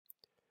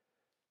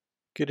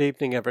Good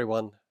evening,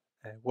 everyone.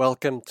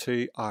 Welcome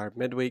to our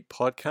midweek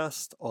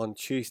podcast on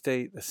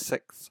Tuesday, the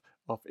 6th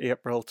of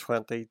April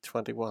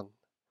 2021.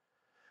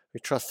 We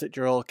trust that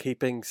you're all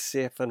keeping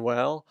safe and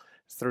well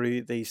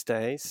through these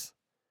days.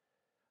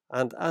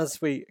 And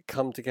as we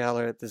come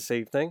together this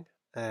evening,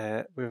 we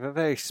have a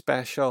very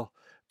special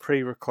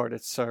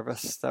pre-recorded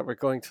service that we're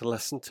going to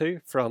listen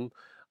to from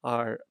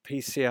our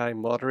PCI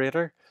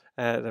moderator,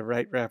 the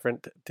Right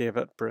Reverend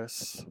David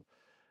Bruce.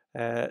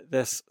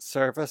 This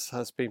service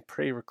has been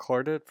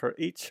pre-recorded for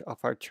each of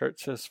our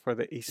churches for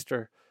the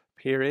Easter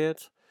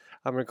period,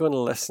 and we're going to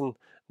listen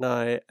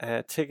now.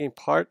 Taking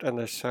part in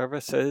the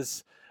service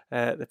is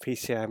the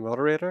PCI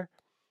moderator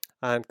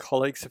and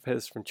colleagues of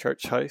his from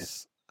Church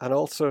House, and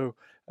also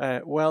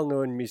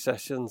well-known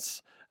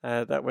musicians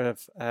that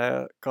we've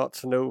got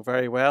to know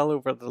very well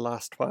over the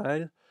last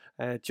while.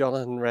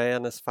 Jonathan Ray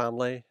and his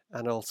family,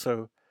 and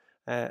also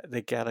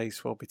the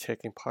Gettys will be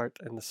taking part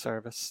in the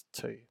service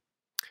too.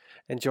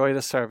 Enjoy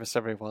the service,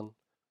 everyone.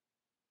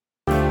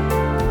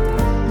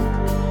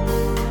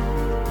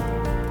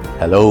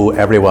 Hello,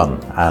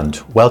 everyone,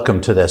 and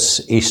welcome to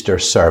this Easter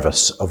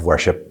service of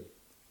worship.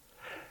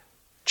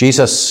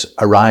 Jesus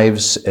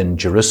arrives in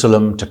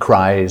Jerusalem to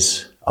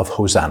cries of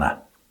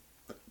Hosanna.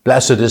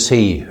 Blessed is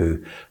he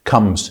who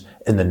comes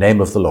in the name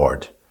of the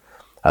Lord,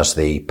 as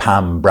the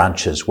palm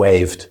branches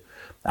waved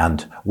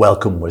and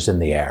welcome was in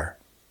the air.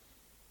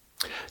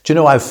 Do you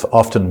know, I've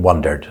often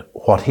wondered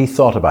what he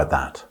thought about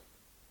that,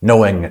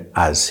 knowing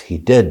as he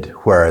did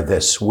where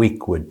this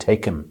week would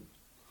take him.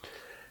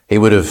 He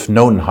would have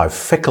known how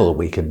fickle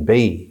we can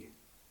be.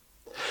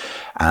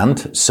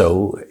 And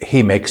so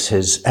he makes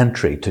his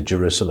entry to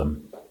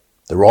Jerusalem,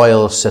 the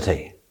royal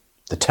city,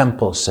 the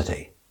temple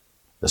city,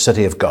 the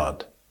city of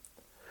God.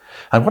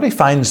 And what he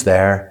finds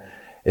there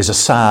is a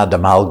sad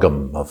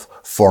amalgam of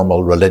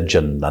formal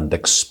religion and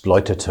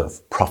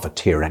exploitative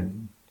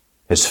profiteering.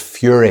 His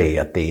fury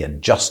at the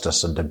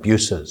injustice and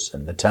abuses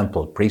in the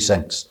temple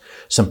precincts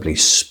simply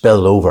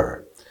spill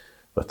over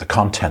with the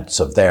contents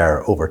of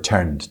their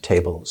overturned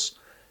tables,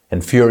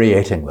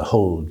 infuriating the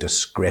whole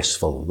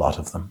disgraceful lot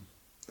of them.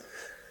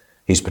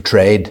 He's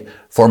betrayed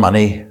for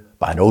money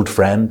by an old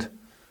friend,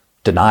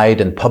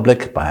 denied in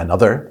public by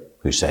another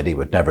who said he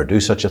would never do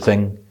such a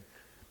thing.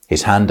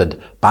 He's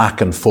handed back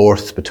and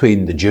forth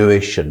between the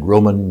Jewish and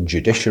Roman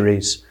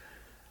judiciaries,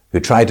 who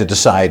try to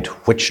decide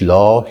which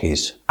law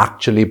he's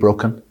actually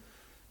broken,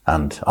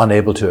 and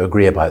unable to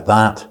agree about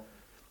that,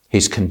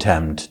 he's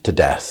condemned to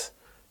death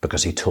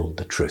because he told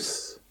the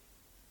truth.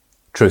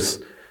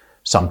 Truth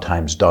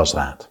sometimes does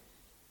that.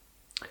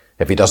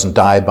 If he doesn't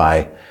die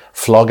by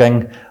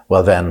flogging,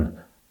 well then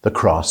the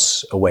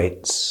cross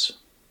awaits.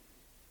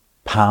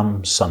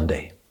 Palm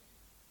Sunday.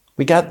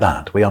 We get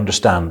that. We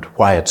understand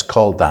why it's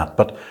called that.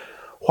 But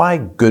why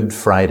Good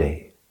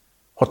Friday?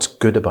 What's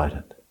good about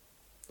it?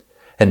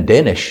 In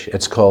Danish,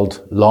 it's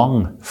called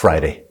Long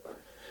Friday.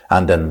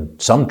 And in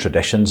some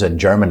traditions in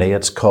Germany,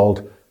 it's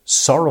called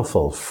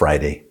Sorrowful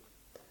Friday.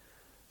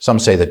 Some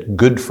say that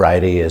Good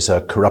Friday is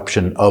a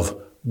corruption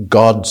of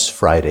God's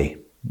Friday,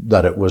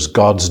 that it was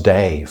God's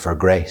day for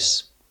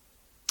grace.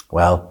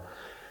 Well,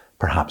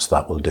 perhaps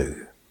that will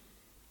do.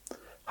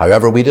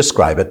 However we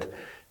describe it,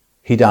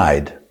 he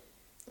died,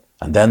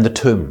 and then the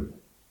tomb,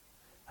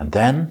 and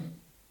then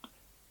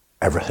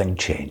everything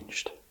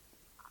changed.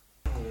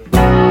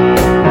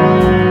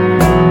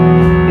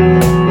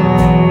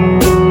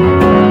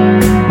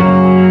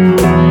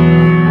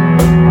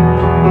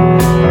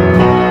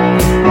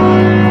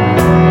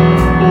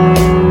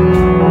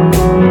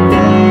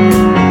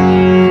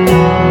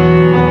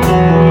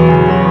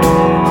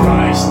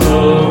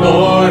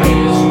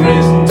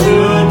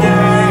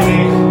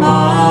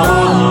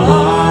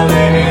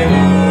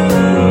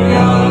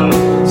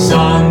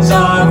 Sons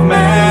of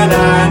men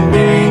and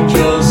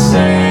angels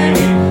sing,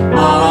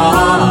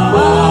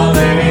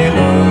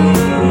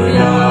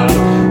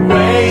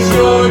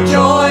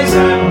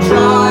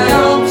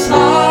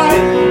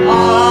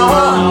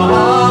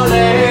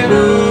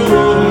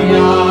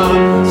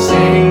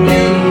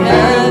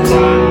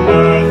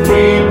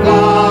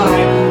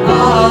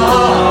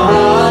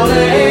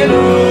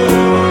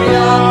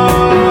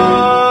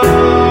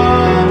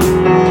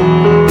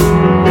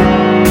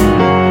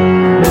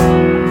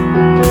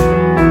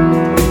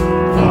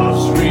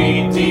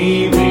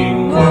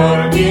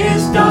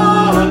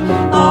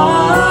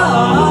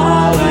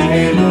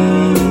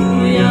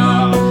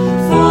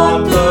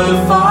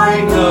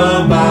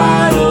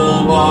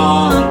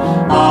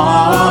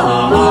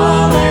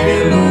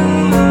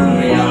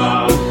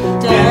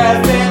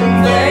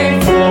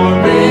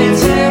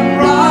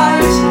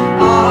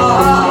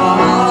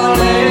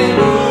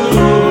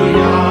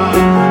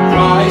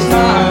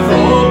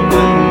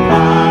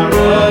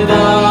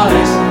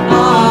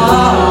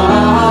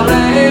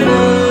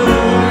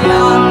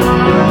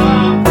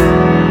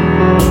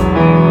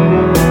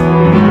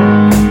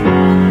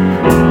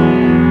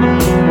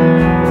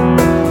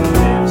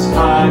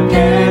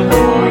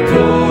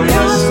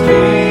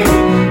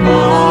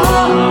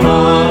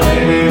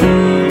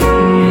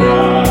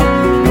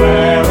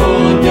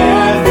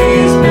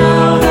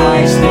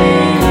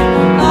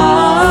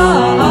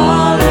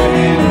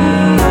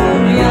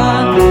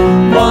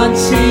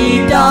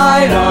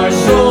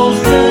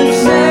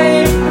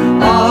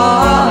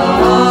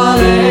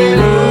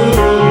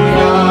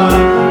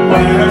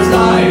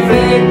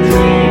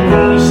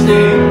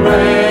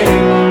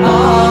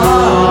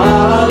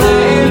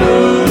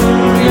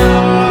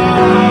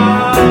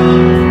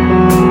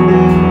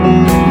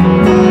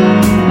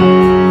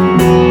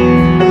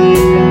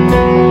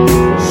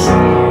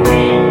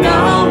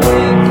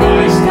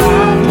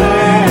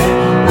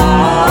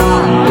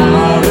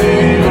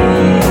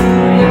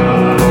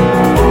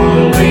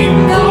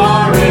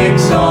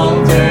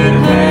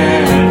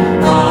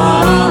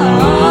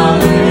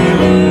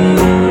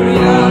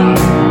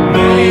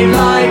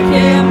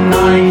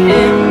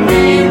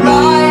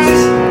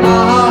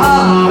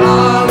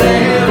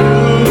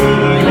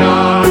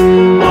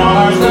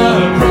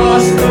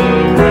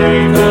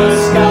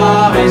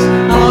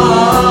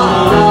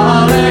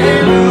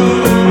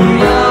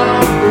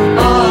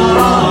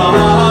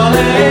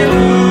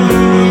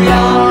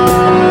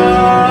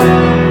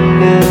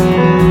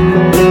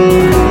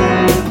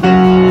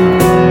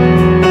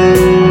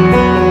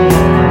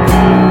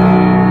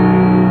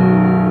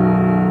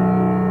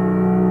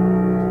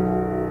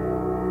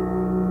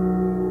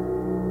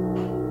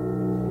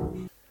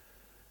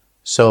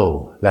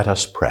 So let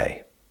us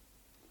pray.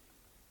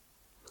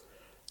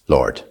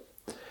 Lord,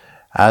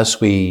 as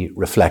we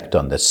reflect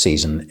on this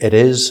season, it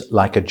is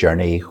like a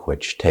journey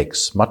which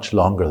takes much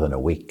longer than a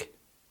week.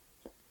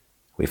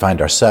 We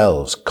find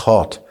ourselves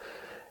caught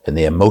in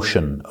the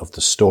emotion of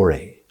the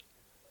story,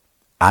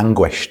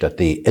 anguished at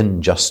the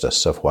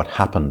injustice of what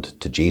happened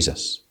to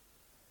Jesus,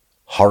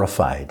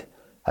 horrified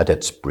at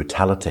its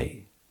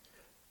brutality,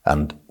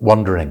 and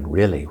wondering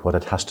really what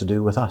it has to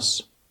do with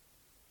us.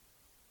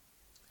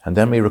 And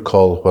then we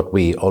recall what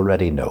we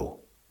already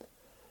know,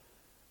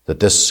 that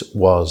this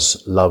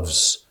was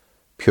love's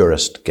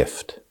purest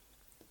gift,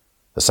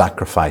 the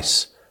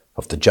sacrifice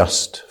of the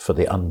just for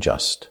the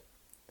unjust,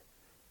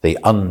 the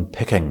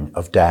unpicking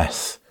of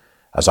death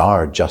as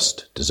our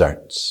just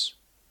deserts,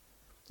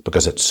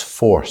 because its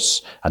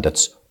force and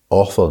its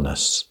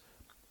awfulness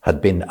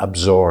had been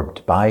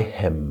absorbed by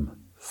him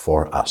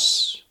for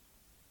us.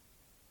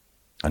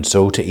 And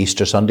so to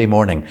Easter Sunday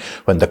morning,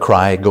 when the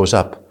cry goes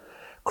up,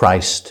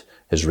 Christ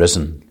is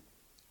risen.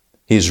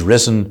 He's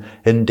risen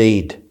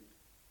indeed.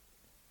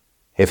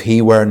 If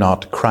he were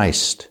not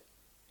Christ,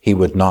 he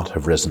would not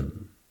have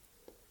risen.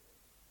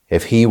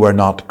 If he were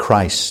not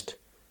Christ,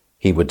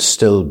 he would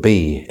still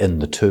be in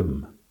the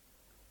tomb.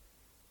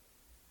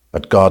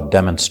 But God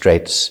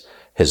demonstrates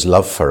his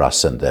love for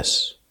us in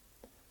this,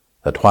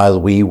 that while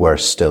we were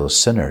still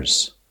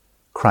sinners,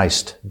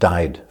 Christ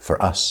died for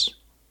us.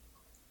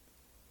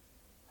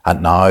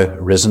 And now,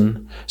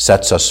 risen,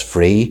 sets us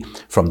free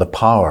from the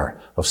power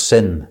of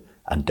sin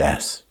and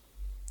death.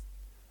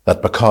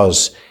 That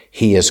because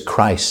he is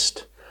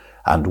Christ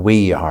and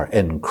we are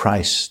in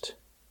Christ,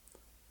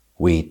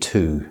 we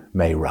too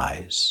may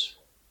rise.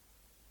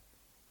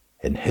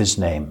 In his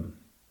name,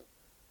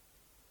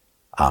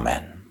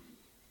 Amen.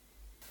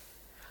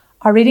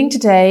 Our reading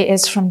today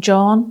is from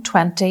John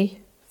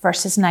 20,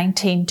 verses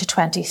 19 to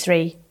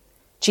 23.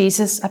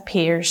 Jesus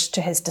appears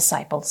to his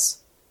disciples.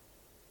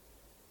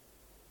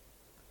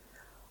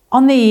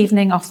 On the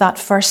evening of that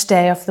first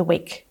day of the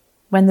week,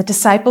 when the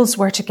disciples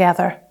were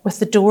together with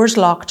the doors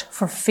locked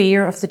for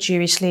fear of the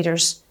Jewish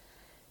leaders,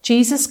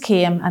 Jesus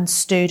came and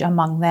stood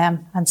among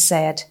them and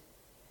said,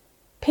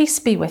 "Peace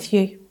be with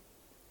you."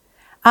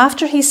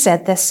 After he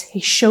said this,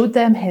 he showed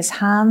them his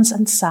hands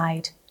and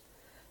side.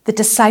 The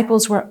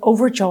disciples were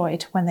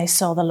overjoyed when they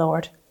saw the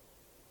Lord.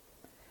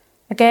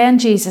 Again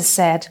Jesus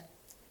said,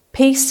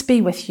 "Peace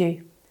be with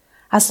you.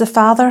 As the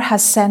Father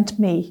has sent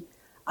me,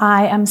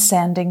 I am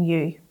sending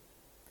you."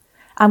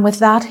 And with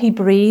that he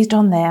breathed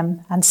on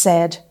them and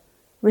said,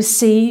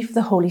 "Receive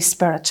the Holy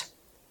Spirit.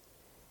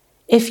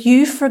 If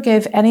you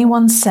forgive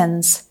anyone's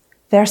sins,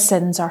 their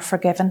sins are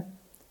forgiven.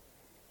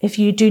 If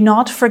you do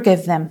not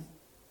forgive them,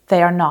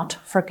 they are not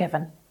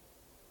forgiven."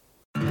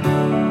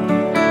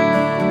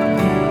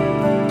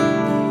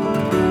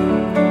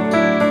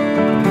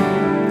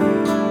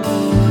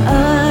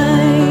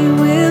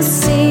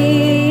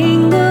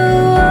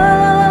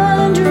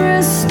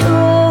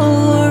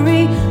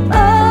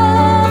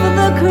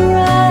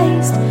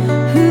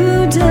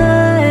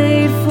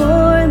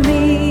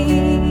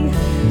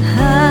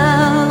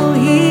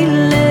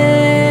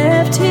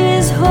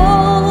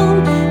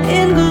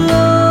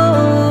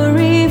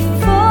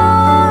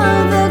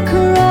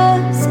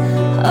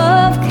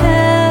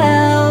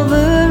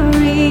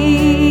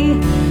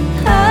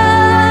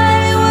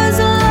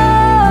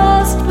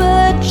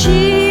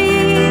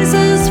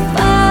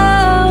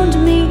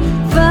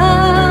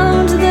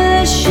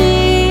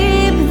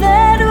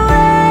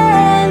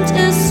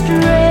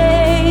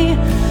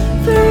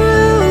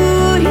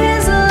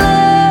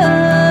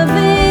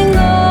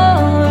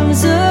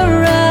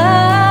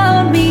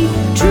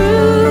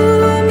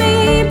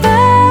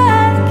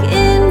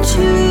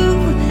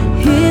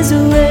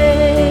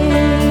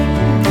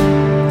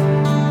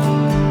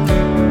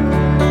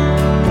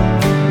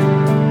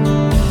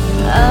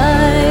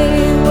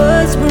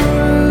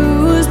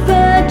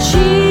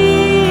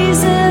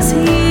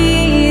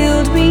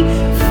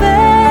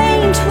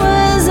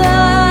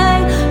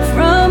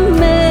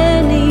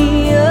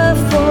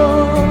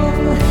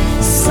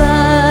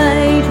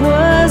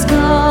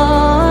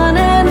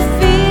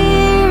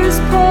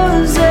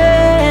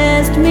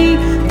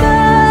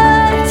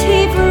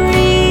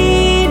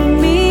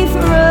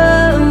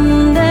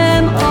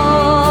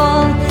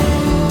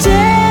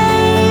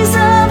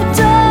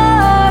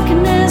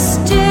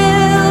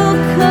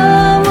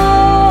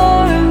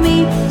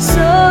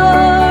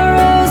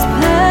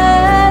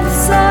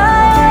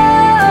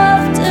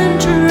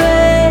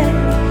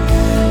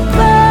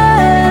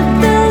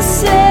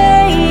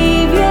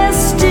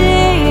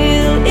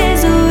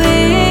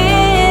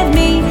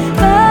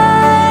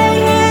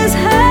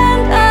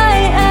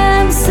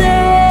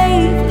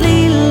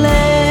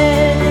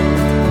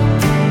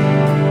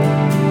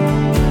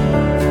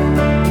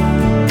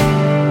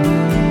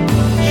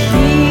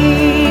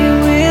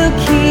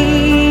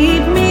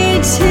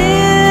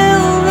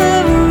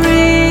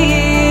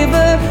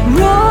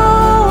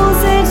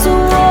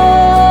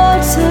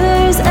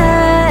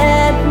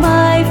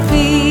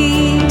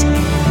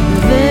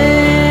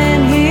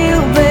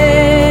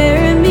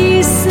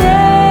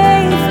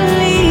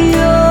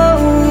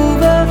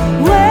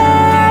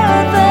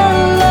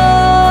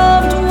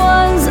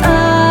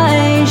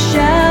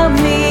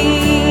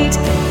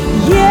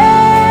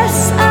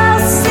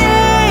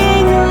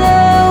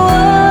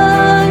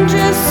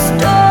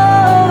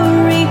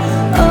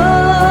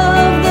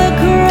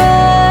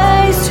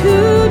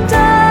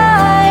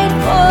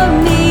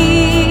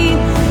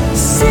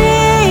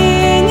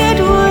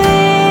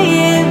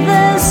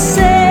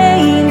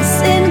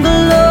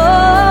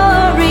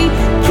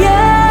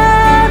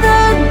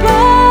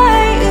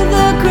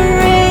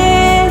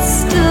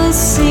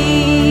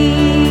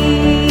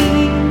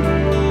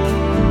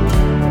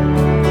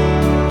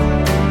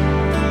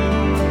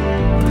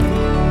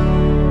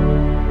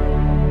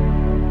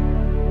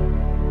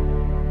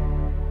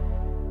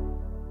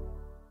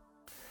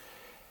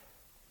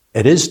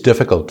 It is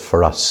difficult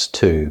for us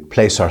to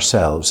place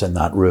ourselves in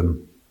that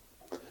room.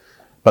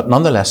 But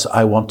nonetheless,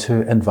 I want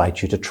to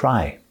invite you to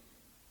try.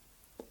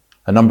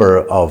 A number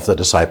of the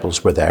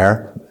disciples were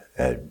there.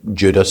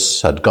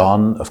 Judas had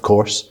gone, of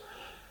course,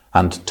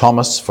 and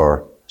Thomas,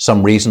 for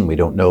some reason we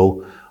don't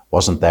know,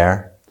 wasn't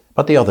there,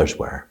 but the others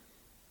were.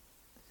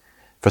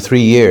 For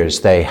 3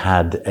 years, they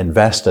had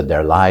invested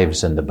their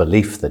lives in the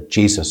belief that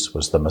Jesus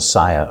was the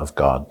Messiah of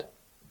God.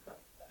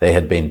 They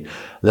had been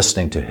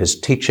listening to his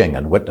teaching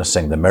and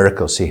witnessing the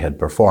miracles he had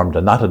performed,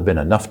 and that had been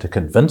enough to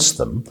convince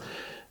them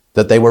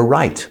that they were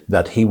right,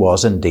 that he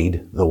was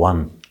indeed the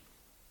one.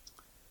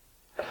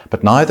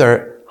 But now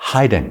they're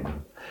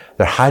hiding.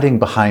 They're hiding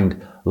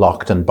behind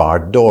locked and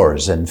barred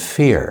doors in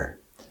fear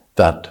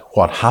that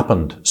what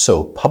happened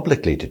so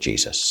publicly to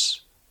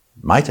Jesus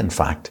might in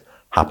fact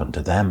happen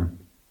to them.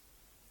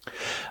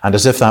 And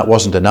as if that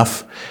wasn't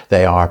enough,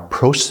 they are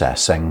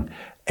processing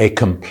a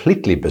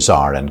completely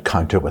bizarre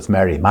encounter with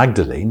Mary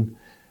Magdalene,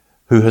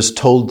 who has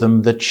told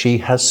them that she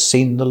has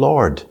seen the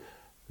Lord,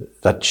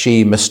 that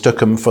she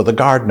mistook him for the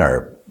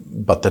gardener,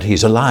 but that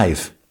he's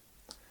alive.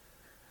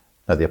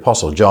 Now, the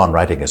Apostle John,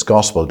 writing his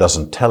Gospel,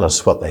 doesn't tell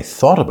us what they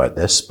thought about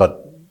this,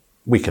 but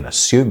we can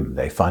assume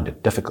they found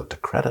it difficult to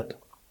credit.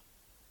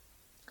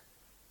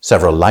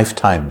 Several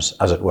lifetimes,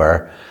 as it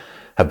were,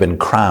 have been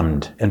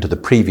crammed into the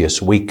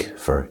previous week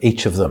for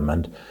each of them,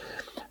 and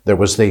there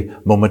was the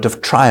moment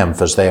of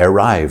triumph as they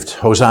arrived.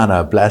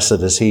 Hosanna,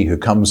 blessed is he who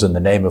comes in the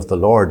name of the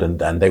Lord,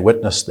 and they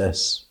witnessed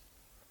this.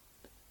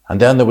 And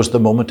then there was the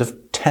moment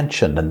of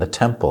tension in the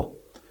temple,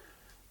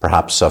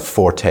 perhaps a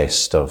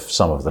foretaste of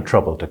some of the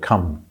trouble to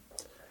come,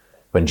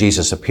 when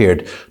Jesus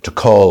appeared to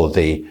call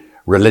the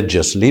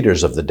religious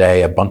leaders of the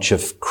day a bunch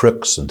of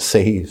crooks and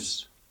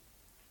thieves.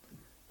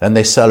 Then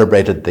they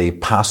celebrated the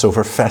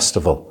Passover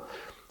festival,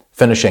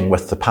 finishing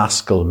with the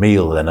Paschal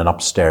meal in an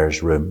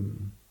upstairs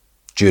room.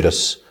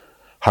 Judas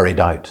hurried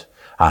out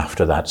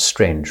after that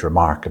strange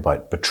remark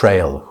about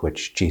betrayal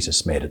which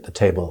Jesus made at the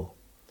table.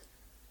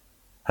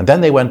 And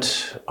then they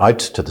went out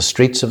to the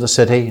streets of the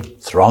city,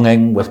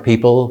 thronging with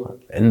people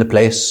in the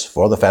place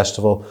for the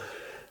festival,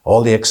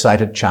 all the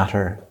excited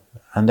chatter,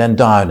 and then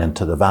down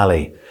into the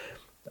valley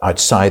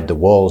outside the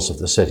walls of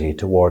the city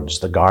towards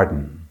the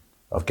Garden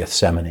of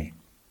Gethsemane.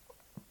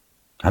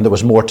 And there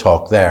was more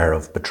talk there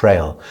of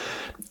betrayal.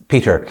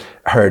 Peter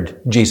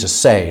heard Jesus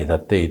say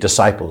that the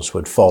disciples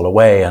would fall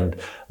away and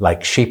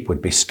like sheep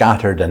would be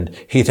scattered. And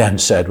he then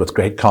said with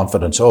great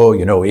confidence,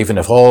 "Oh, even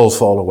if all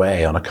fall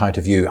away on account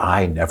of you,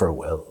 I never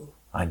will.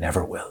 I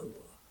never will."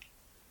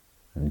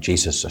 And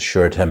Jesus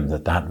assured him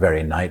that that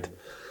very night,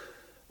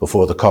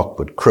 before the cock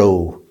would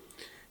crow,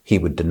 he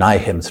would deny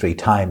him 3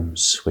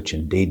 times, which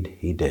indeed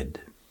he did.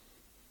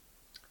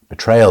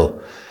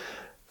 Betrayal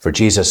for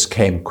Jesus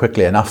came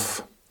quickly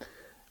enough,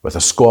 with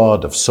a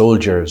squad of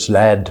soldiers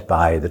led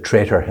by the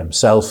traitor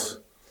himself.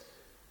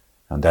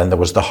 And then there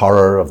was the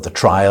horror of the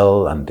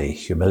trial and the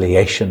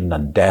humiliation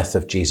and death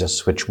of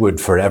Jesus, which would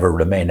forever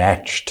remain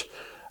etched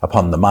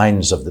upon the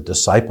minds of the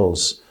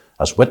disciples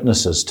as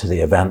witnesses to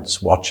the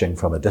events watching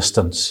from a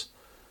distance.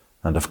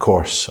 And of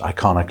course,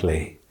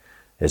 iconically,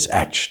 is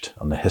etched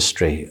on the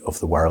history of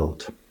the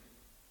world.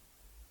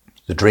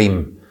 The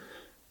dream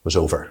was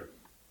over.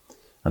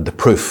 And the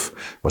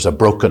proof was a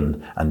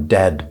broken and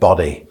dead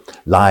body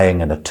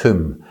lying in a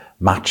tomb,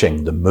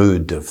 matching the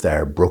mood of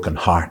their broken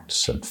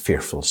hearts and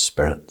fearful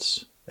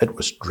spirits. It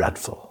was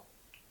dreadful.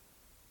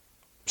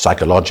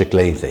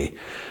 Psychologically, the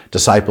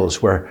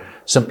disciples were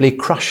simply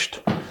crushed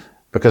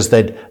because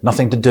they'd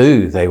nothing to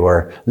do. They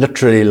were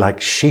literally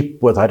like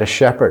sheep without a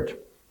shepherd.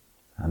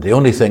 And the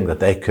only thing that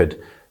they could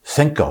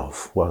think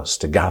of was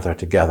to gather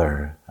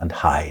together and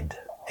hide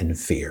in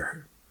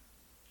fear.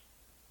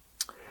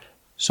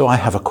 So I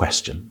have a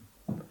question.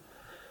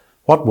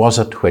 What was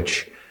it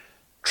which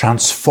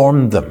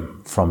transformed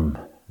them from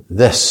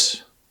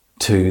this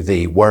to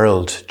the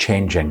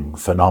world-changing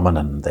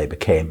phenomenon they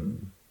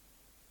became?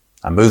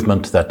 A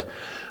movement that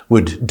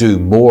would do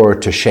more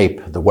to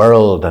shape the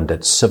world and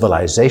its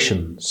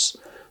civilizations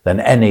than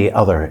any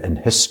other in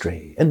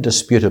history,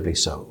 indisputably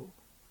so.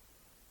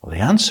 Well,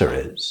 the answer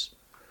is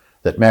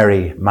that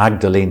Mary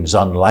Magdalene's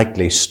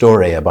unlikely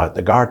story about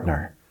the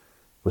gardener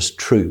was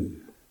true.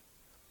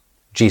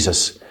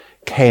 Jesus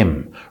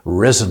came,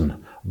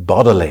 risen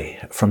bodily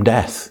from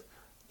death,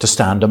 to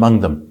stand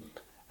among them.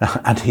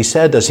 And he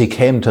said as he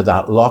came to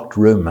that locked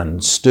room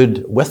and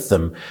stood with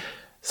them,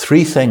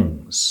 3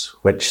 things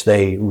which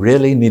they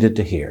really needed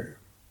to hear.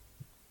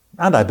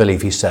 And I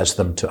believe he says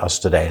them to us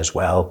today as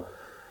well,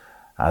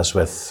 as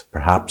with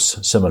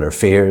perhaps similar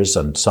fears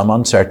and some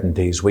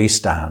uncertainties, we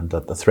stand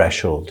at the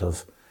threshold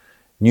of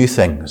new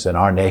things in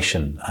our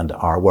nation and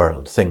our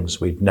world, things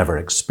we'd never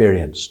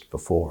experienced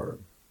before.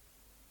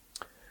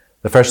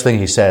 The first thing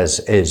he says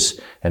is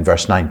in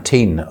verse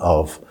 19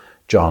 of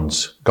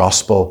John's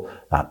Gospel,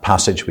 that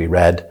passage we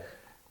read,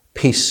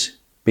 "Peace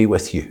be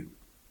with you."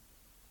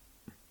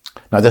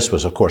 Now this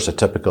was of course a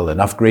typical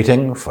enough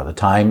greeting for the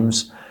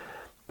times,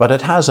 but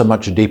it has a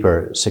much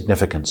deeper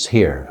significance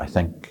here, I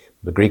think.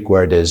 The Greek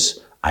word is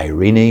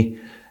eirene,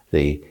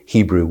 The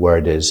Hebrew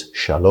word is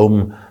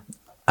shalom,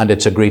 and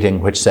it's a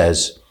greeting which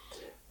says,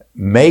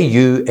 may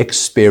you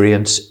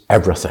experience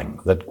everything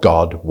that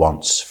God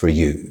wants for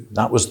you.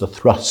 That was the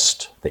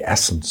thrust, the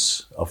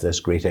essence of this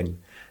greeting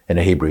in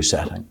a Hebrew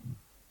setting.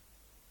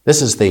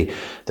 This is the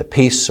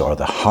peace or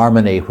the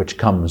harmony which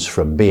comes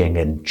from being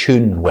in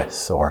tune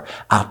with or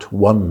at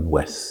one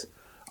with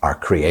our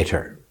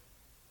Creator.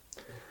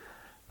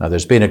 Now,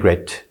 there's been a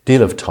great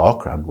deal of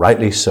talk, and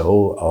rightly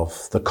so,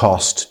 of the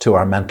cost to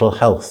our mental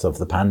health of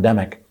the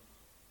pandemic.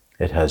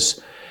 It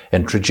has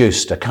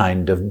introduced a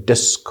kind of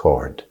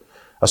discord,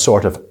 a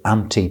sort of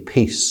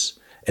anti-peace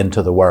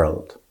into the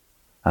world,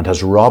 and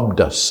has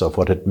robbed us of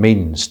what it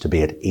means to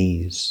be at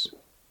ease.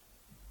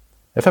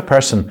 If a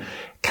person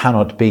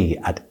cannot be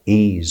at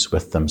ease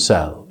with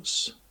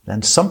themselves,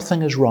 then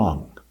something is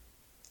wrong.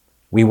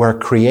 We were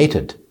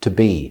created to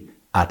be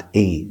at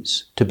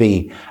ease, to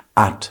be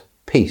at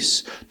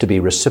peace, to be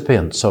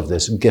recipients of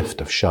this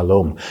gift of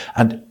shalom.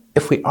 And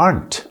if we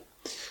aren't,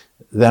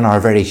 then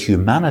our very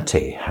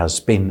humanity has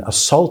been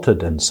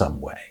assaulted in some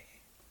way.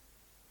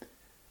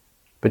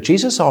 But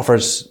Jesus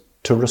offers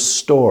to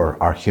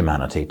restore our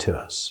humanity to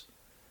us,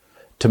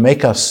 to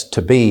make us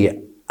to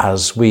be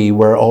as we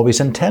were always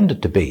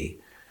intended to be,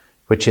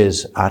 which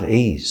is at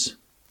ease,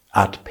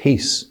 at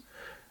peace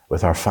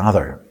with our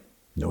Father.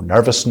 No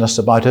nervousness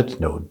about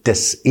it, no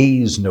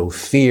dis-ease, no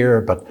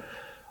fear, but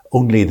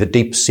only the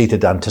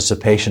deep-seated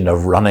anticipation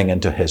of running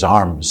into his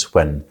arms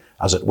when,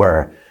 as it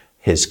were,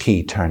 his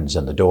key turns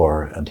in the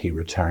door and he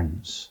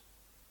returns.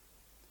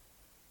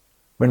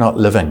 We're not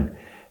living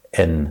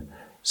in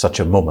such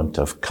a moment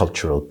of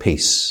cultural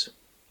peace.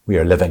 We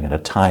are living in a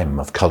time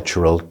of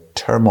cultural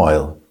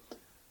turmoil.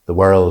 The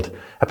world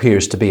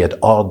appears to be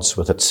at odds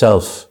with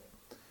itself.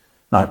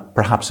 Now,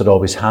 perhaps it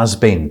always has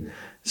been.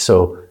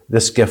 So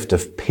this gift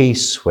of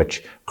peace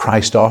which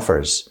Christ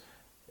offers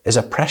is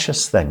a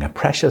precious thing, a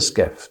precious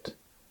gift.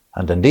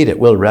 And indeed, it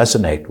will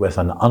resonate with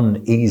an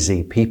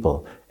uneasy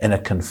people in a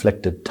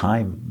conflicted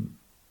time.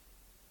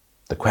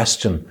 The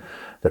question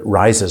that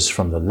rises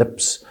from the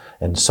lips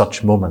in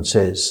such moments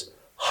is,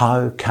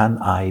 how can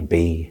I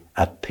be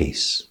at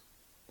peace?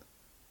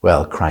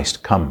 Well,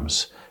 Christ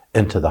comes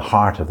into the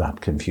heart of that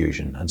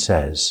confusion and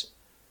says,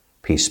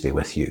 peace be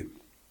with you.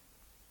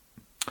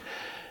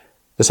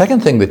 The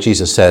second thing that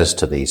Jesus says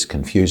to these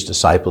confused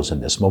disciples in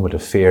this moment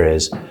of fear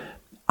is,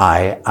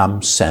 I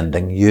am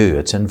sending you.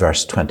 It's in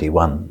verse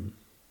 21.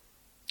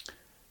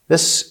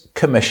 This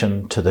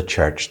commission to the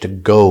church to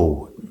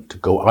go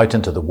out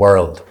into the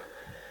world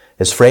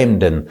is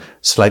framed in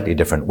slightly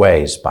different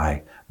ways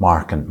by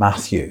Mark and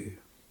Matthew.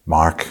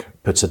 Mark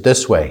puts it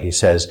this way. He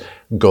says,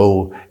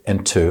 go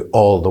into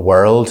all the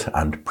world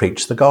and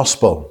preach the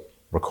gospel,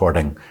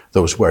 recording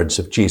those words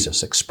of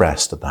Jesus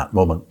expressed at that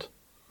moment.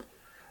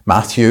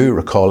 Matthew,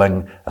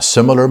 recalling a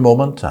similar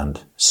moment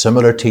and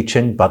similar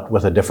teaching, but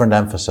with a different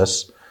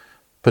emphasis,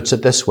 puts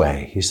it this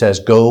way. He says,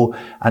 go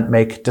and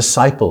make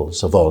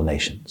disciples of all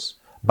nations,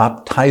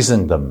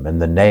 baptizing them in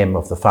the name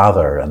of the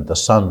Father and the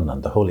Son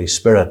and the Holy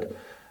Spirit,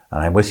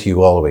 and I'm with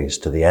you always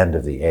to the end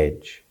of the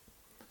age.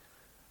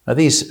 Now,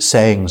 these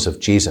sayings of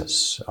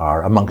Jesus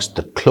are amongst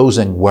the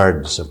closing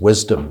words of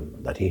wisdom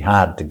that he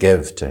had to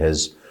give to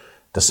his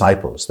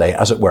disciples. They,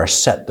 as it were,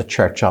 set the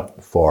church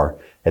up for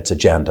its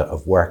agenda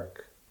of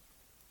work.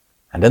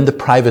 And in the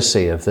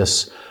privacy of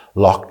this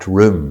locked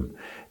room,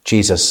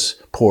 Jesus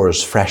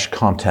pours fresh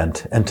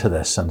content into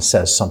this and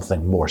says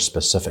something more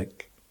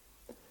specific.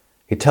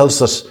 He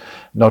tells us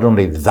not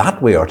only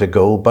that we are to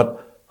go,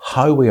 but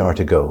how we are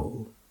to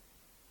go.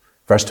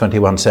 Verse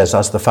 21 says,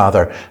 as the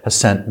Father has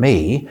sent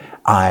me,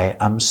 I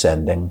am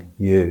sending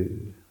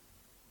you.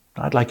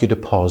 I'd like you to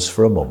pause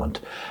for a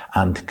moment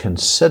and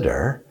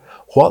consider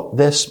what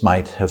this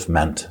might have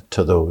meant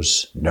to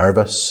those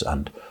nervous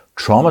and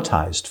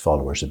traumatized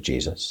followers of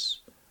Jesus,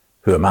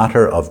 who a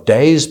matter of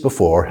days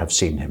before have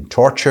seen him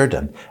tortured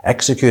and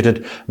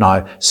executed.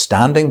 Now,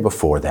 standing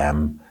before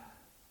them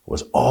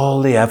was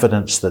all the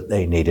evidence that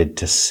they needed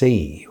to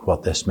see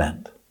what this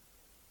meant,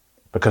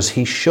 because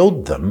he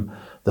showed them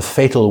the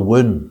fatal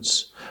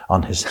wounds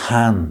on his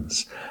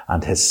hands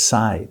and his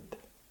side.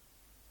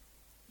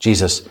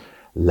 Jesus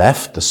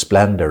left the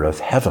splendor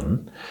of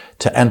heaven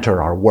to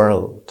enter our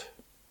world.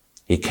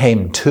 He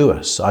came to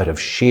us out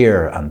of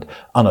sheer and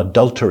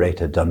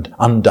unadulterated and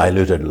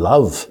undiluted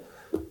love,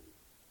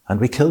 and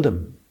we killed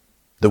him.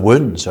 The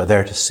wounds are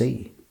there to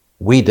see.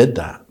 We did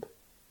that.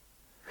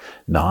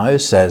 Now,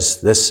 says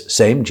this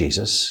same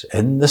Jesus,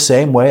 in the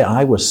same way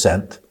I was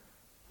sent,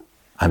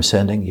 I'm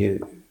sending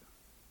you.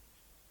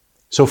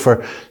 So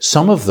for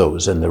some of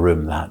those in the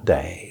room that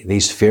day,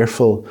 these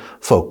fearful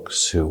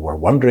folks who were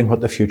wondering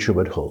what the future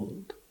would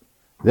hold,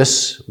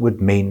 this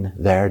would mean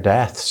their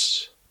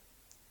deaths.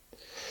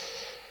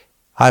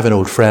 I have an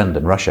old friend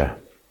in Russia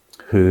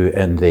who,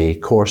 in the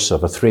course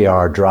of a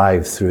 3-hour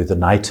drive through the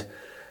night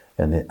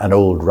in an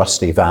old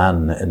rusty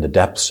van in the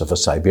depths of a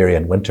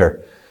Siberian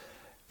winter,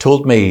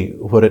 told me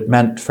what it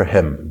meant for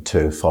him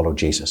to follow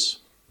Jesus.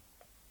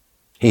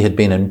 He had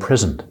been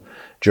imprisoned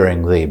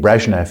during the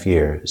Brezhnev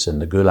years in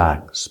the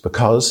gulags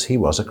because he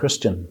was a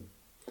Christian.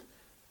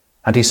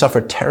 And he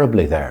suffered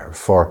terribly there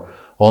for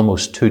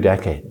almost 2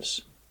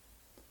 decades.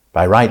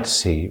 By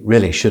rights, he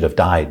really should have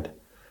died,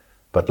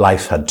 but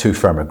life had too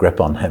firm a grip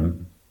on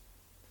him.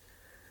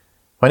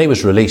 When he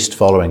was released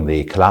following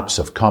the collapse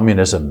of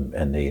communism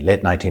in the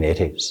late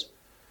 1980s,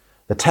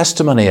 the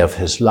testimony of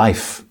his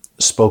life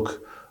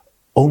spoke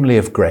only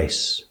of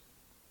grace.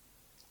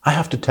 I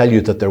have to tell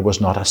you that there was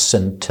not a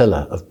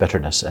scintilla of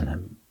bitterness in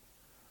him,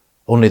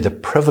 only the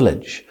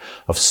privilege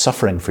of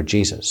suffering for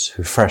Jesus,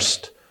 who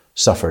first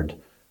suffered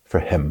for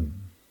him.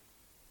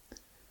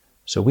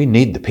 So we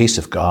need the peace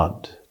of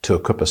God to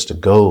equip us to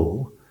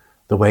go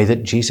the way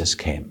that Jesus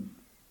came.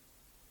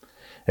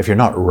 If you're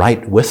not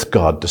right with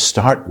God to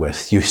start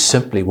with, you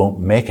simply won't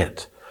make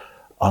it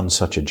on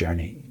such a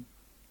journey.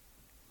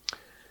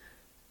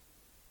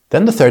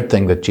 Then the third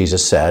thing that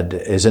Jesus said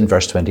is in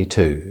verse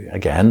 22.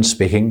 Again,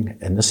 speaking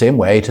in the same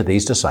way to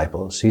these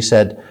disciples, he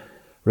said,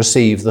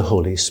 "Receive the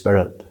Holy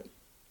Spirit."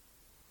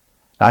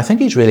 Now, I think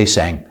he's really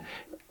saying,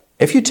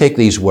 if you take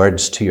these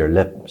words to your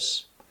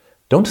lips,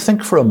 don't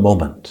think for a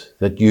moment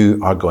that you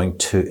are going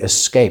to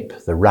escape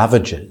the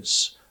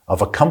ravages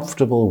of a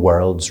comfortable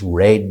world's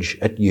rage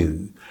at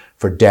you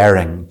for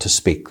daring to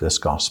speak this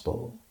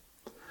gospel.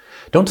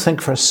 Don't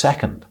think for a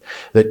second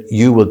that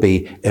you will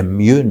be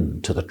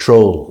immune to the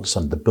trolls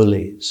and the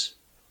bullies.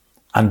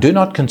 And do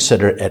not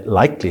consider it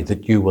likely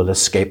that you will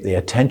escape the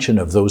attention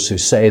of those who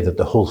say that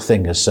the whole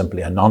thing is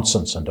simply a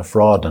nonsense and a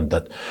fraud, and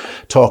that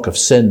talk of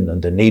sin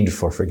and the need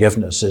for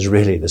forgiveness is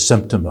really the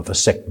symptom of a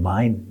sick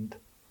mind.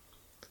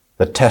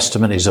 That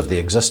testimonies of the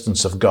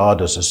existence of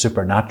God as a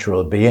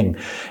supernatural being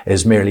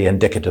is merely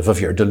indicative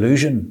of your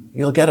delusion.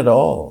 You'll get it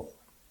all.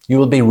 You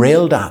will be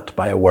railed at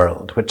by a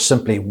world which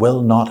simply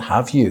will not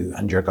have you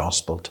and your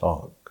gospel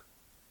talk.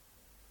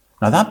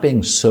 Now, that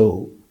being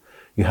so,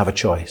 you have a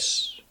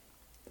choice.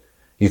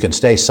 You can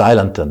stay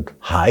silent and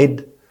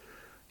hide.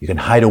 You can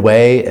hide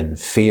away in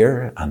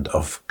fear and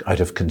out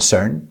of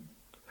concern.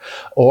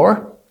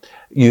 Or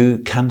you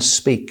can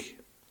speak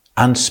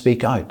and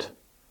speak out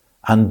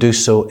and do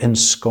so in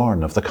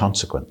scorn of the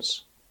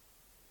consequence.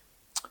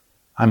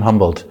 I'm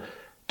humbled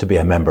to be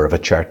a member of a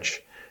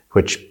church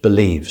which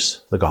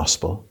believes the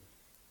gospel,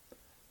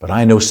 but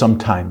I know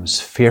sometimes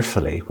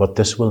fearfully what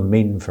this will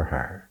mean for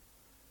her.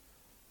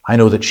 I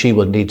know that she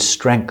will need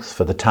strength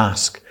for the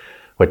task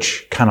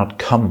which cannot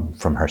come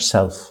from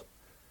herself.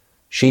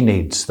 She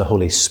needs the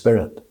Holy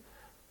Spirit,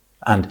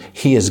 and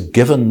he is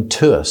given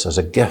to us as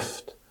a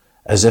gift,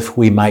 as if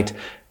we might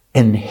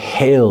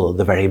inhale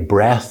the very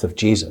breath of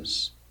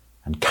Jesus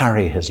and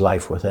carry his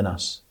life within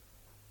us,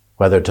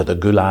 whether to the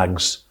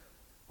gulags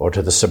or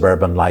to the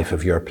suburban life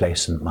of your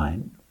place and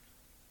mine.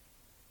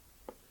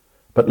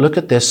 But look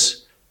at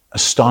this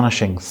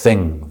astonishing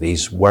thing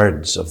these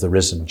words of the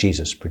risen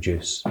Jesus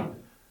produce.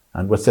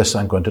 And with this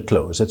I'm going to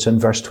close. It's in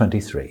verse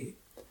 23.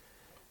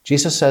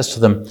 Jesus says to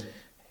them,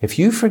 "If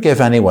you forgive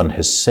anyone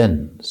his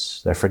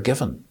sins, they're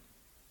forgiven.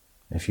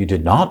 If you do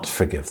not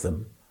forgive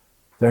them,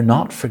 they're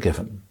not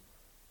forgiven."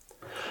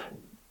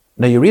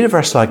 Now, you read a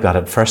verse like that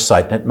at first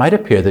sight, and it might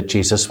appear that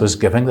Jesus was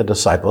giving the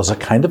disciples a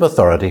kind of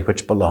authority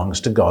which belongs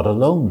to God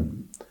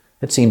alone.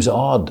 It seems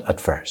odd at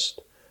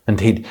first.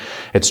 Indeed,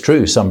 it's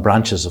true, some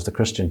branches of the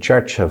Christian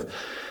church have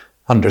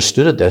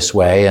understood it this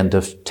way and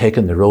have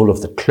taken the role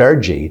of the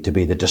clergy to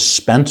be the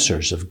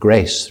dispensers of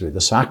grace through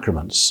the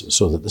sacraments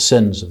so that the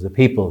sins of the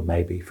people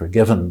may be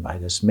forgiven by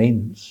this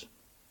means.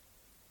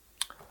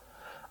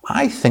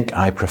 I think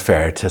I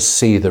prefer to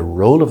see the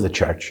role of the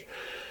church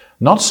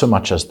not so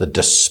much as the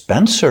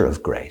dispenser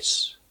of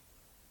grace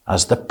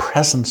as the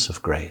presence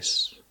of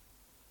grace.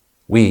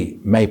 We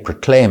may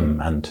proclaim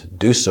and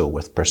do so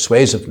with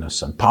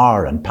persuasiveness and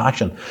power and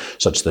passion,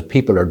 such that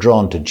people are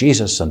drawn to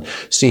Jesus and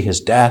see his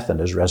death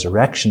and his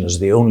resurrection as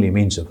the only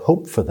means of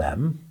hope for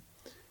them.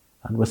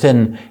 And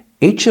within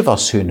each of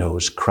us who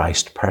knows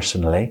Christ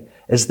personally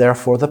is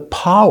therefore the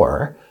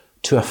power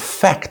to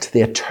affect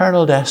the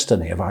eternal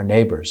destiny of our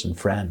neighbours and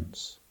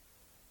friends.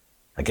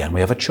 Again,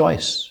 we have a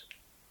choice.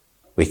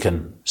 We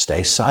can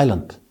stay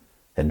silent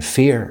in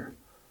fear,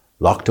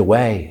 locked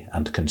away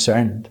and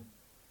concerned.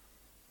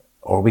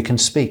 Or we can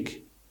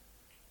speak.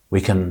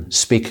 We can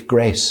speak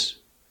grace.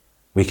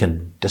 We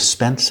can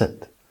dispense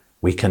it.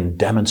 We can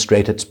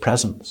demonstrate its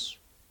presence.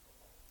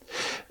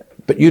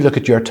 But you look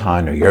at your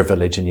town or your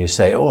village and you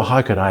say, "Oh,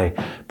 how could I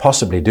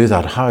possibly do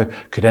that? How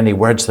could any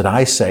words that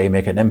I say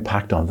make an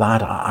impact on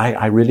that?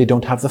 I really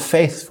don't have the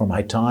faith for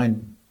my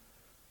town."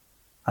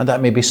 And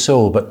that may be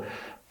so, but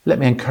let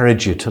me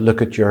encourage you to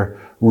look at your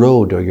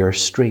road or your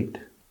street.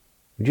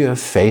 Would you have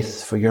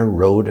faith for your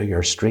road or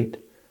your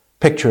street?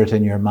 Picture it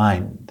in your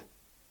mind.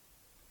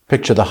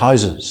 Picture the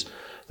houses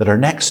that are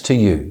next to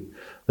you.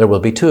 There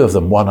will be 2 of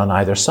them, one on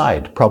either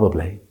side,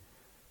 probably.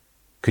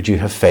 Could you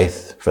have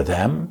faith for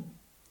them?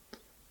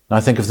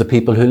 Now think of the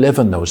people who live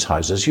in those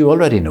houses. You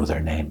already know their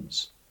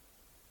names.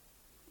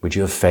 Would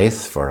you have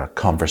faith for a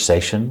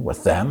conversation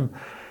with them?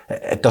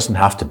 It doesn't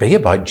have to be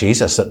about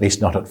Jesus, at least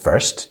not at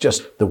first.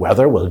 Just the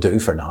weather will do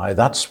for now.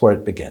 That's where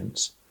it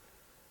begins.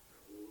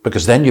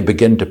 because then you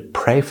begin to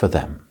pray for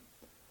them.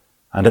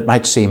 And it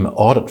might seem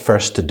odd at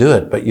first to do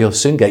it, but you'll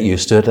soon get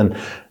used to it. And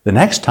the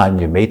next time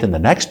you meet and the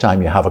next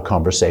time you have a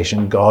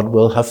conversation, God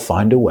will have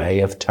found a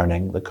way of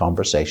turning the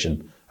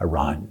conversation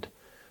around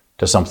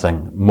to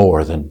something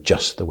more than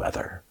just the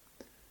weather.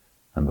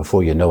 And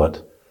before you know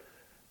it,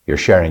 you're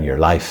sharing your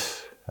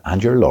life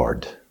and your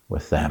Lord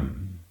with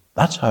them.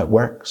 That's how it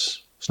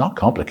works. It's not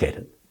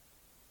complicated.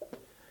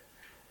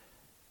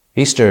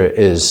 Easter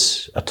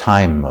is a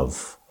time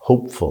of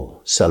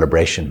hopeful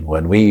celebration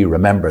when we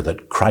remember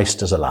that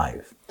Christ is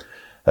alive,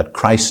 that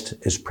Christ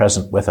is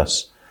present with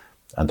us,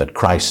 and that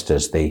Christ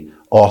is the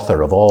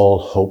author of all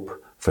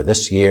hope for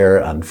this year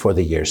and for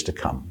the years to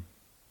come.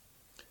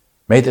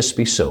 May this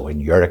be so in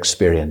your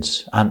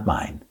experience and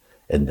mine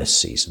in this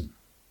season.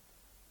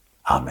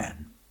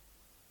 Amen.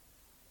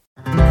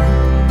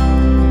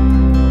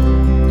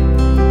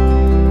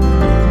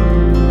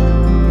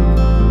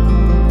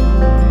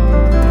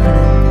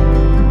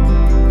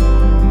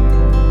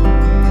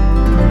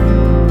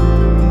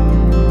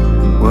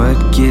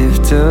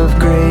 Gift of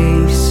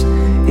grace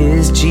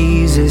is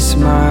Jesus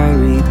my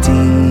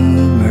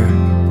Redeemer.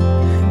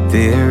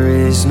 There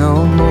is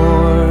no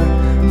more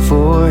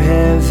for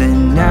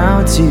heaven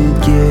now to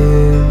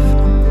give.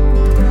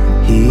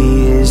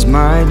 He is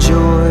my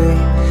joy,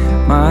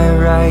 my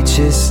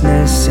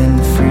righteousness and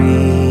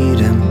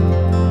freedom,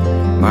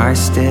 my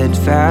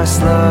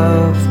steadfast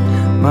love,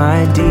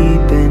 my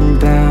deep and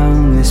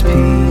boundless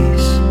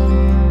peace.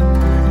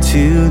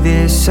 To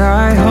this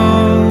I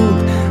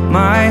hold,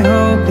 my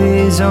hope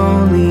is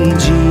only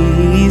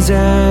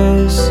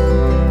Jesus,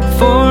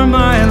 for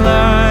my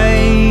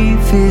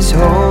life is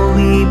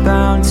wholly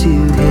bound to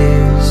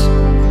His.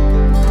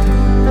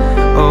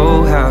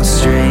 Oh, how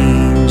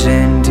strange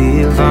and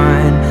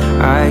divine,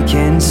 I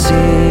can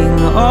sing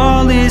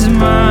all is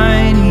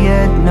mine,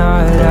 yet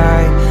not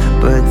I,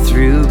 but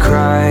through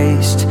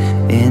Christ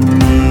in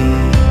me.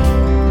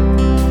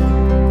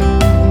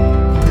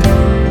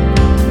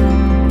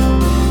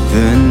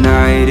 The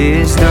night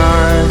is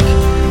dark,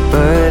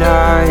 but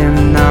I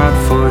am not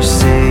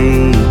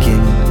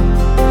forsaken,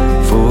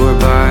 for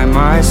by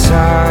my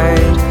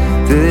side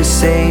the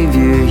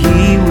Savior,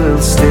 He will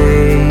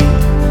stay.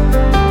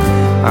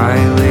 I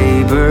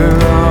labor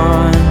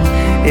on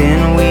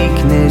in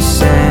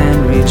weakness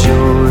and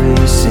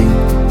rejoicing,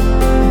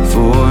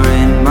 for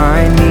in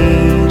my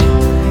need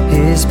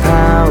His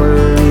power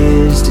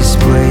is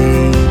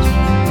displayed.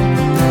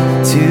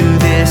 To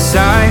this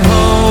I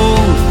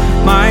hold,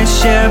 my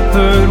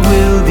shepherd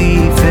will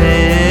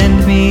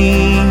defend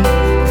me.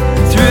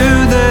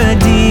 Through the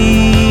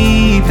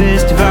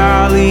deepest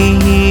valley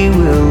He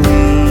will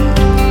lead.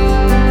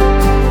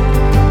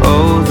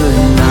 Oh, the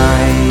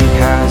night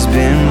has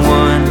been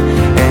won,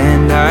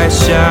 and I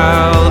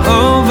shall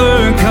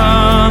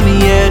overcome,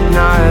 yet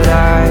not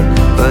I,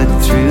 but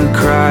through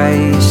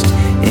Christ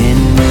in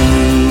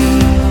me.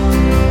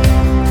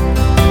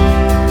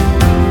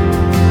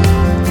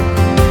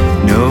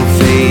 No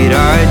fate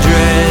I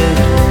dread,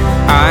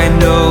 I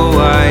know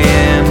I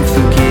am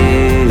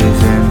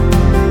forgiven.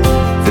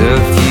 The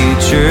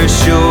future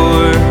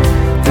sure,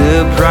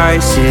 the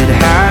price it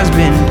has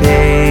been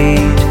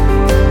paid.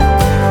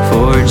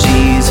 For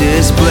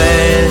Jesus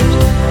bled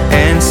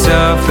and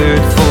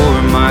suffered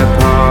for my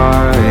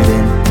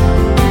pardon,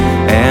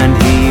 and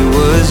He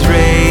was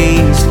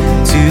raised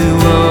to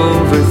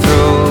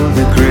overthrow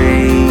the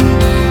grave.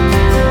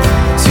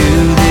 To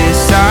this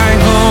I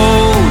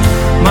hold,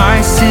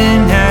 my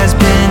sin has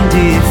been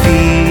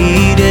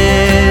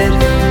defeated.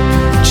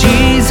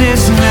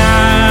 Jesus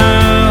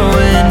now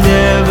and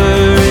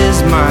ever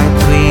is my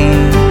plea.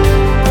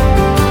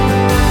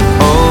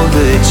 Oh,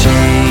 the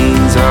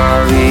chains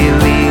are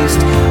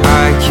released,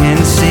 I can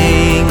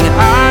sing,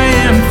 I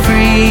am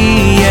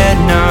free, yet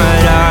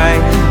not I,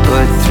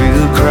 but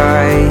through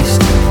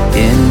Christ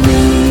in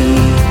me.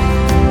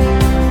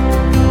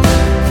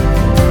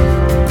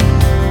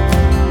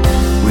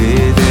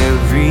 With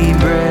every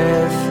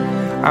breath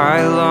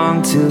I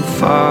long to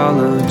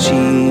follow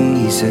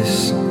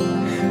Jesus,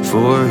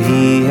 for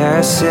He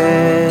has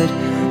said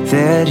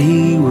that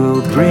He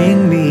will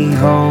bring me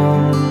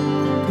home.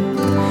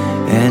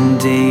 And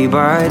day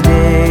by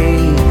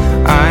day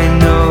I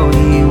know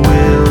He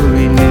will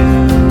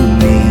renew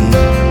me,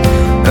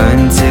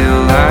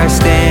 until I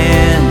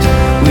stand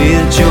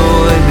with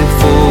joy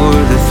before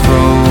the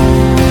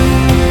throne.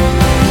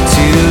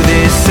 To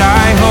this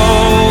I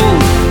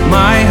hold,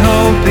 my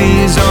hope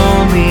is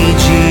only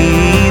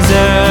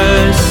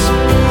Jesus.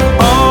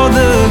 All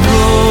the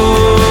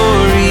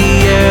glory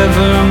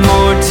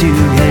evermore to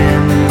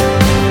Him.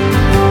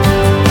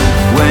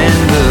 When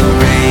the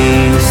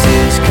race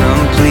is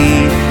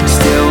complete,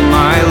 still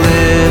my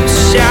lips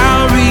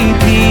shall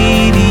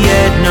repeat,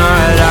 yet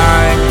not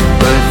I,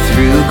 but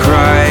through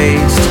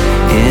Christ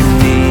in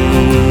me.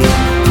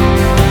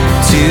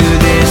 To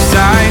this I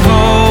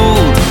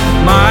hold,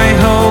 my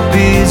hope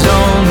is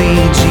only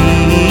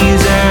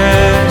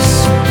Jesus.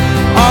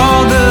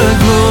 All the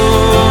glory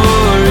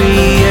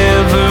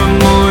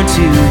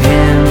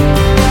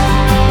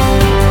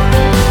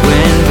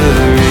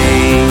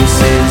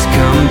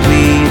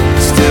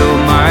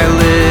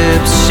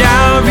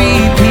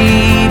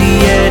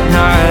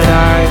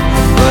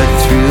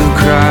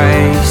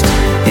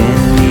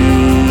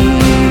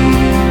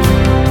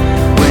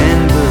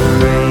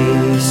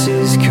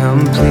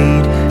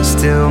complete.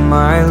 Still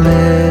my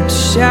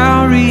lips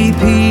shall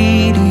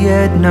repeat,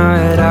 yet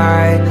not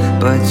I,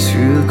 but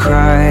through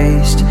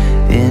Christ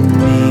in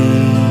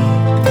me.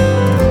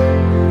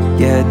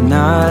 Yet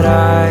not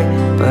I,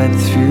 but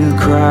through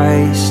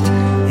Christ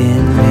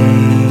in me.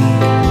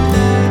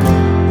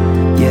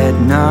 Yet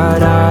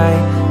not I,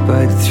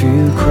 but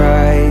through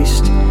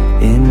Christ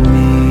in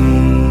me.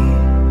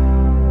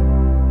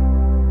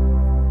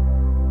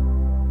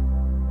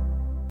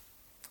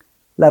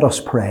 Let us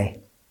pray.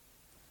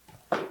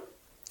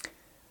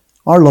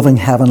 Our loving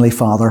Heavenly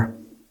Father,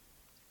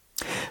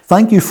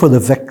 thank you for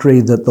the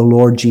victory that the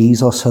Lord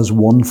Jesus has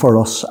won for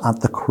us at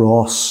the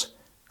cross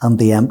and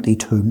the empty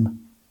tomb.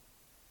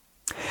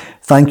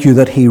 Thank you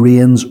that he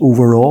reigns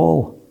over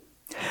all,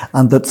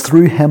 and that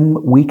through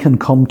him we can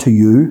come to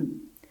you,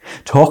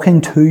 talking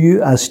to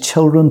you as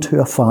children to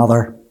a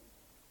father,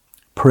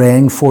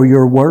 praying for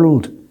your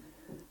world,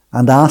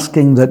 and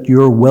asking that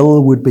your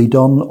will would be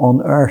done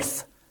on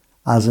earth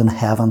as in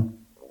heaven.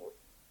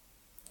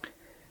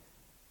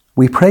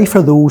 We pray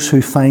for those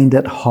who find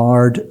it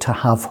hard to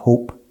have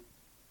hope,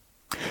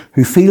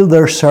 who feel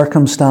their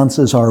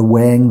circumstances are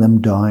weighing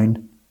them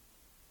down.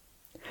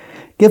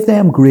 Give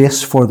them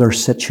grace for their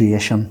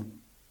situation.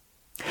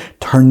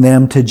 Turn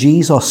them to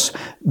Jesus,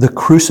 the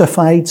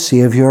crucified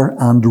Saviour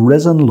and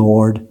risen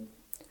Lord,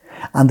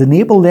 and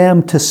enable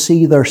them to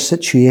see their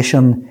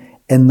situation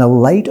in the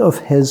light of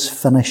his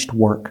finished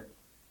work.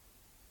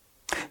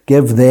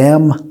 Give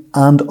them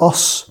and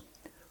us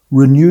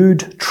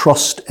renewed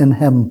trust in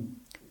him,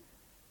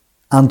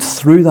 and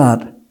through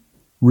that,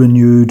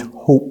 renewed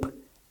hope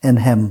in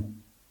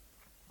him.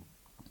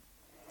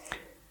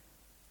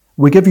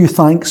 We give you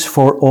thanks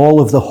for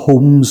all of the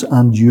homes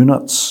and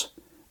units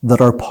that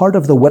are part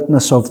of the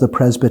witness of the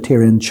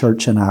Presbyterian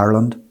Church in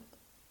Ireland.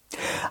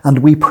 And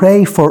we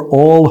pray for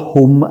all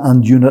home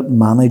and unit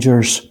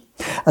managers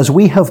as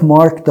we have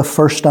marked the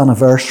first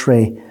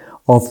anniversary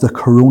of the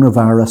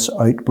coronavirus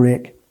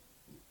outbreak.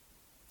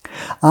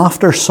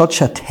 After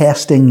such a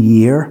testing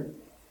year,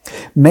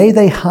 may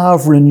they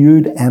have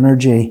renewed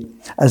energy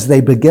as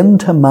they begin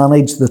to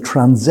manage the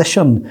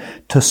transition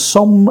to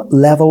some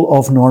level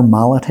of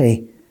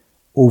normality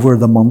over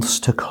the months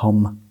to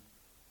come.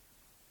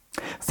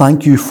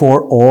 Thank you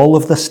for all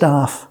of the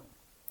staff,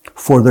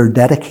 for their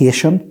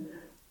dedication,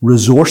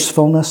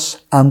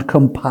 resourcefulness, and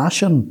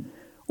compassion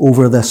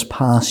over this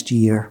past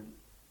year.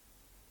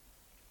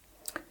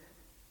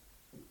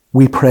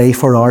 We pray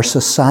for our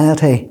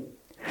society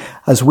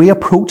as we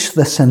approach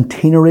the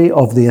centenary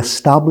of the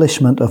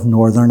establishment of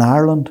Northern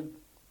Ireland.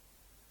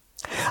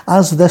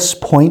 As this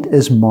point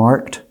is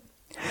marked,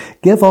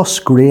 give us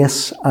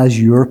grace as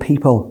your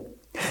people,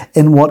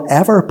 in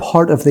whatever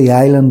part of the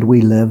island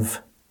we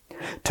live,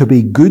 to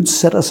be good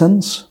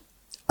citizens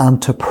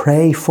and to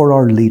pray for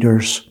our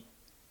leaders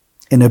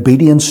in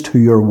obedience to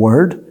your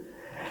word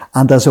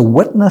and as a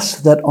witness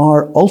that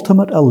our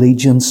ultimate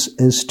allegiance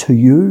is to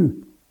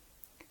you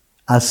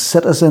as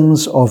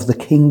citizens of the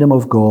kingdom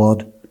of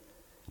God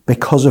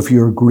because of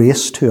your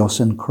grace to us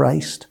in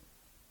Christ.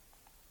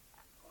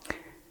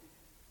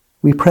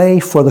 We pray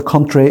for the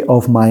country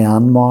of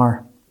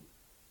Myanmar,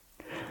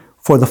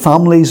 for the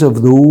families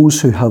of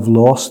those who have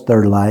lost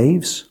their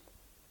lives,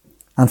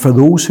 and for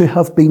those who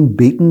have been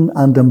beaten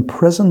and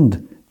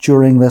imprisoned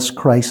during this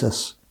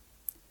crisis,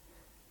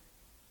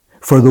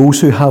 for those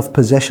who have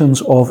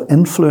positions of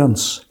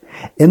influence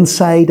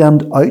inside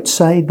and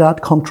outside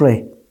that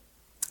country,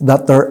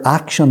 that their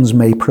actions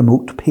may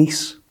promote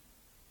peace,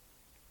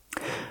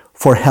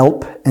 for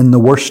help in the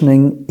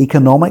worsening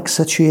economic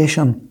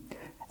situation,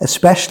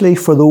 especially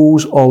for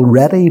those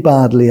already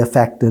badly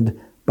affected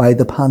by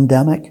the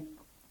pandemic,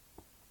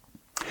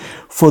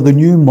 for the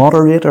new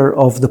moderator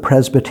of the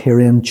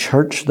Presbyterian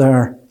Church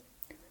there,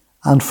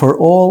 and for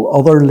all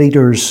other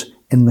leaders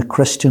in the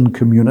Christian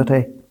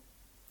community,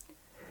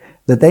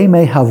 that they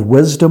may have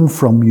wisdom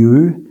from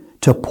you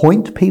to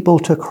point people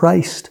to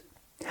Christ,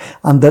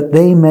 and that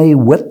they may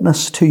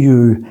witness to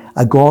you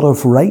a God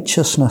of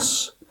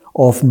righteousness,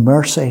 of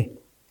mercy,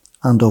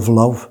 and of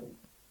love.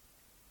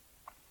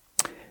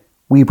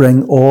 We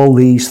bring all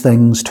these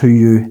things to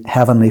you,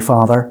 Heavenly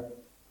Father,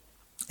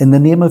 in the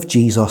name of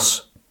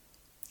Jesus.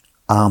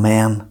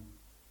 Amen.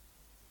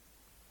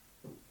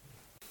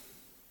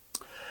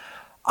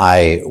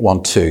 I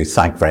want to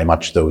thank very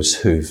much those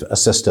who've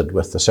assisted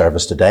with the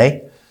service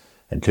today,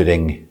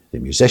 including the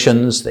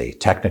musicians, the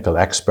technical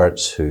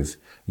experts who've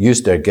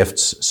used their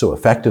gifts so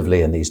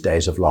effectively in these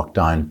days of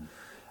lockdown.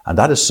 And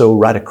that is so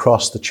right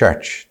across the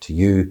church. To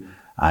you,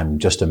 I'm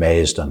just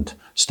amazed and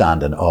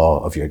stand in awe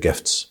of your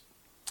gifts.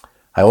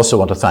 I also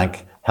want to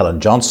thank Helen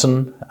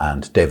Johnson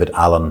and David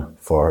Allen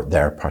for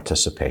their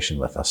participation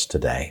with us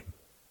today.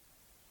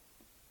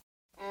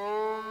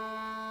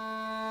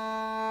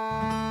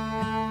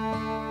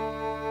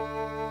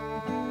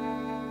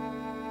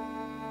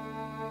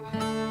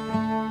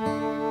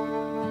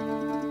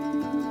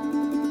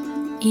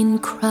 In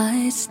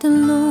Christ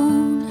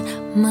alone,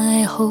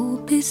 my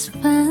hope is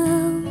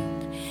found.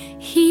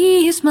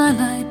 He is my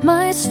light,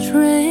 my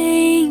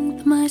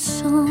strength, my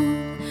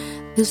song,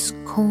 this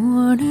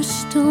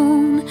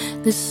cornerstone,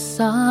 this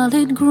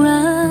solid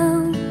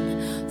ground,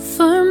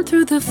 firm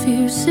through the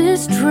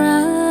fiercest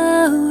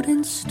drought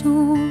and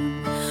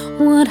storm.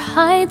 What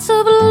heights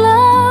of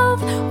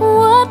love,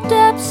 what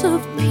depths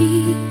of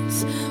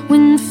peace,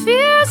 when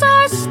fears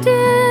are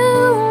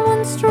still,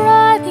 when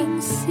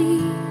striving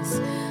cease.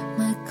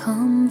 My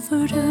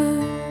comforter,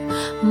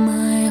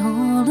 my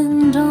all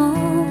and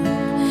all,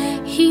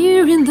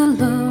 here in the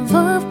love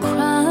of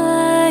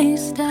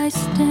Christ I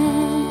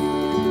stand.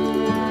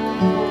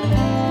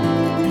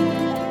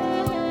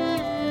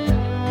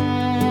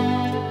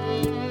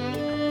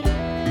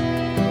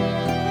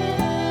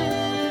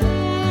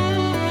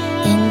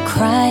 In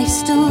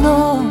Christ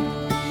alone,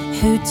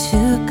 who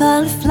took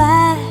on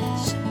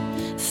flesh,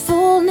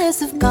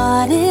 fullness of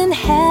God in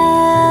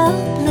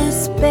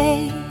helpless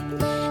babe,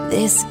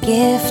 this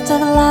gift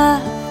of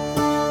love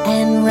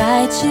and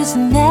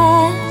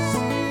righteousness,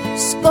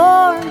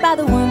 scorned by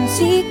the ones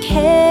he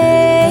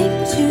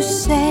came to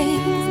save.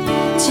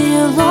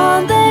 Till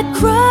on that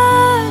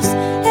cross,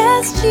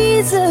 as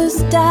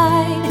Jesus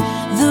died,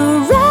 the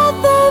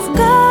wrath of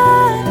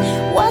God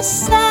was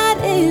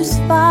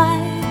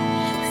satisfied.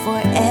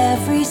 For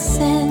every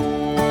sin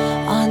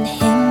on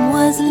him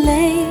was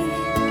laid.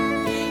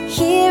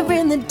 Here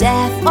in the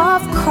death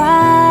of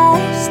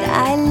Christ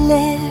I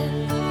live.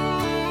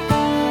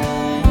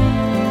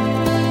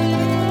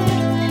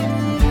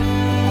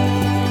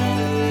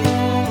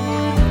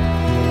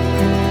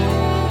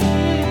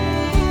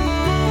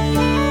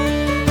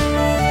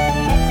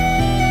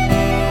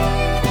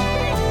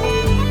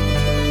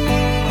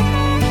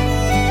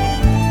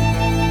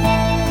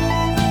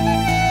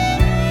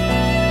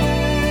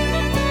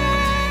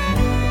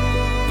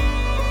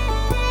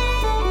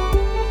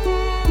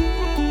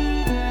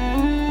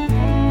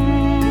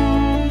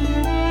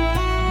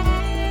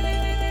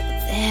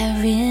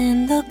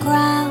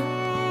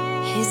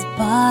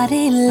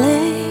 Body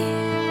lay,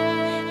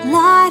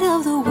 light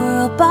of the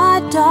world by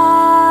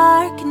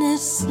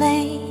darkness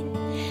slain,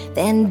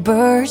 then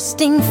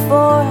bursting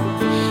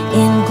forth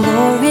in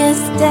glorious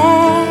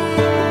day,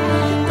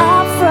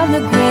 up from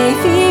the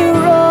grave he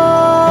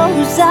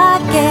rose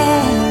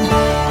again.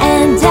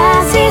 And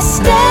as he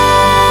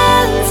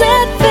stands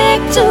at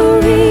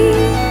victory,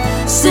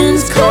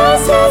 sin's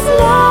curse has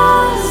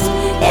lost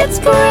its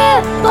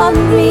grip on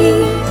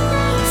me.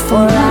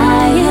 For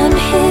I am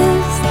his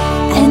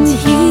and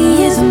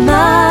he is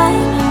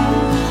mine,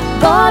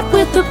 bought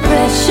with the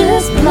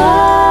precious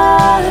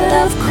blood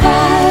of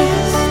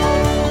Christ.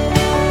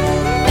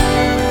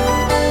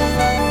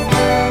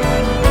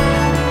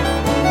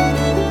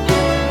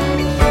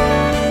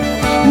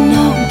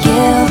 No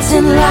guilt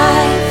in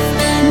life,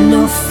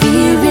 no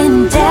fear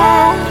in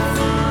death,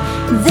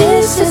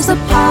 this is the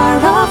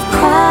power of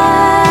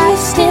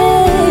Christ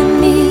in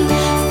me.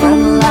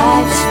 From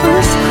life's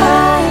first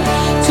cry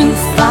to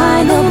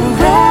final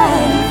breath,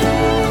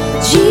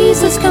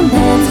 Jesus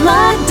commands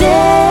my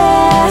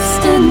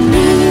destiny.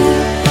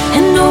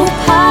 And no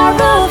power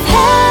of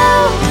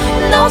hell,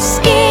 no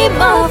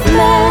scheme of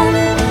man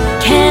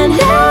can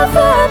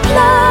ever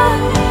pluck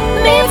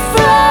me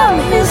from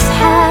his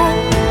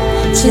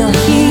hand, till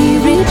he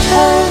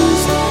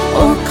returns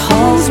or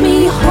calls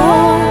me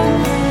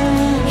home.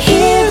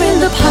 Here in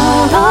the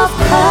power of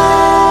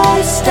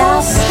Christ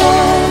I'll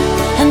stand.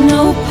 And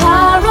no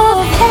power of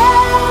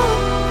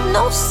hell,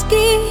 no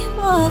scheme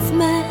of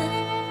man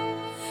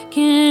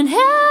can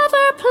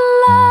ever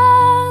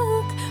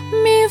pluck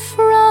me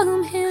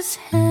from his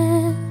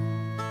hand,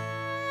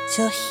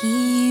 till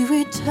he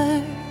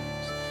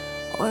returns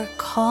or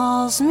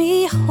calls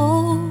me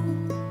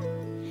home.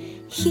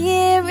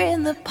 Here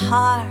in the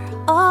power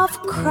of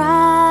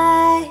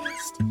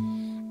Christ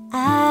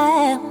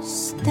I'll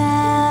stand.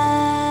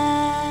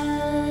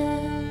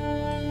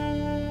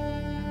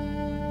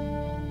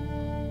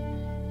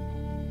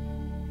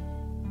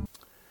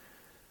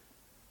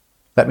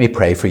 Let me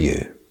pray for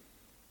you.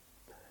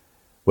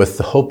 With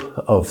the hope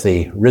of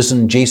the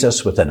risen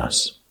Jesus within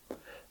us,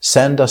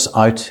 send us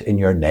out in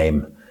your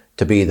name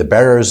to be the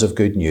bearers of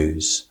good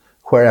news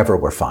wherever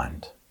we're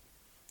found.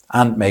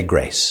 And may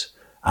grace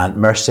and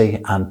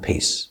mercy and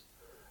peace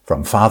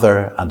from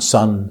Father and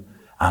Son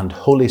and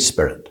Holy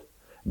Spirit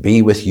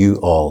be with you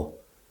all,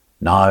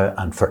 now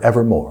and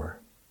forevermore.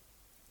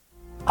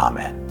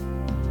 Amen.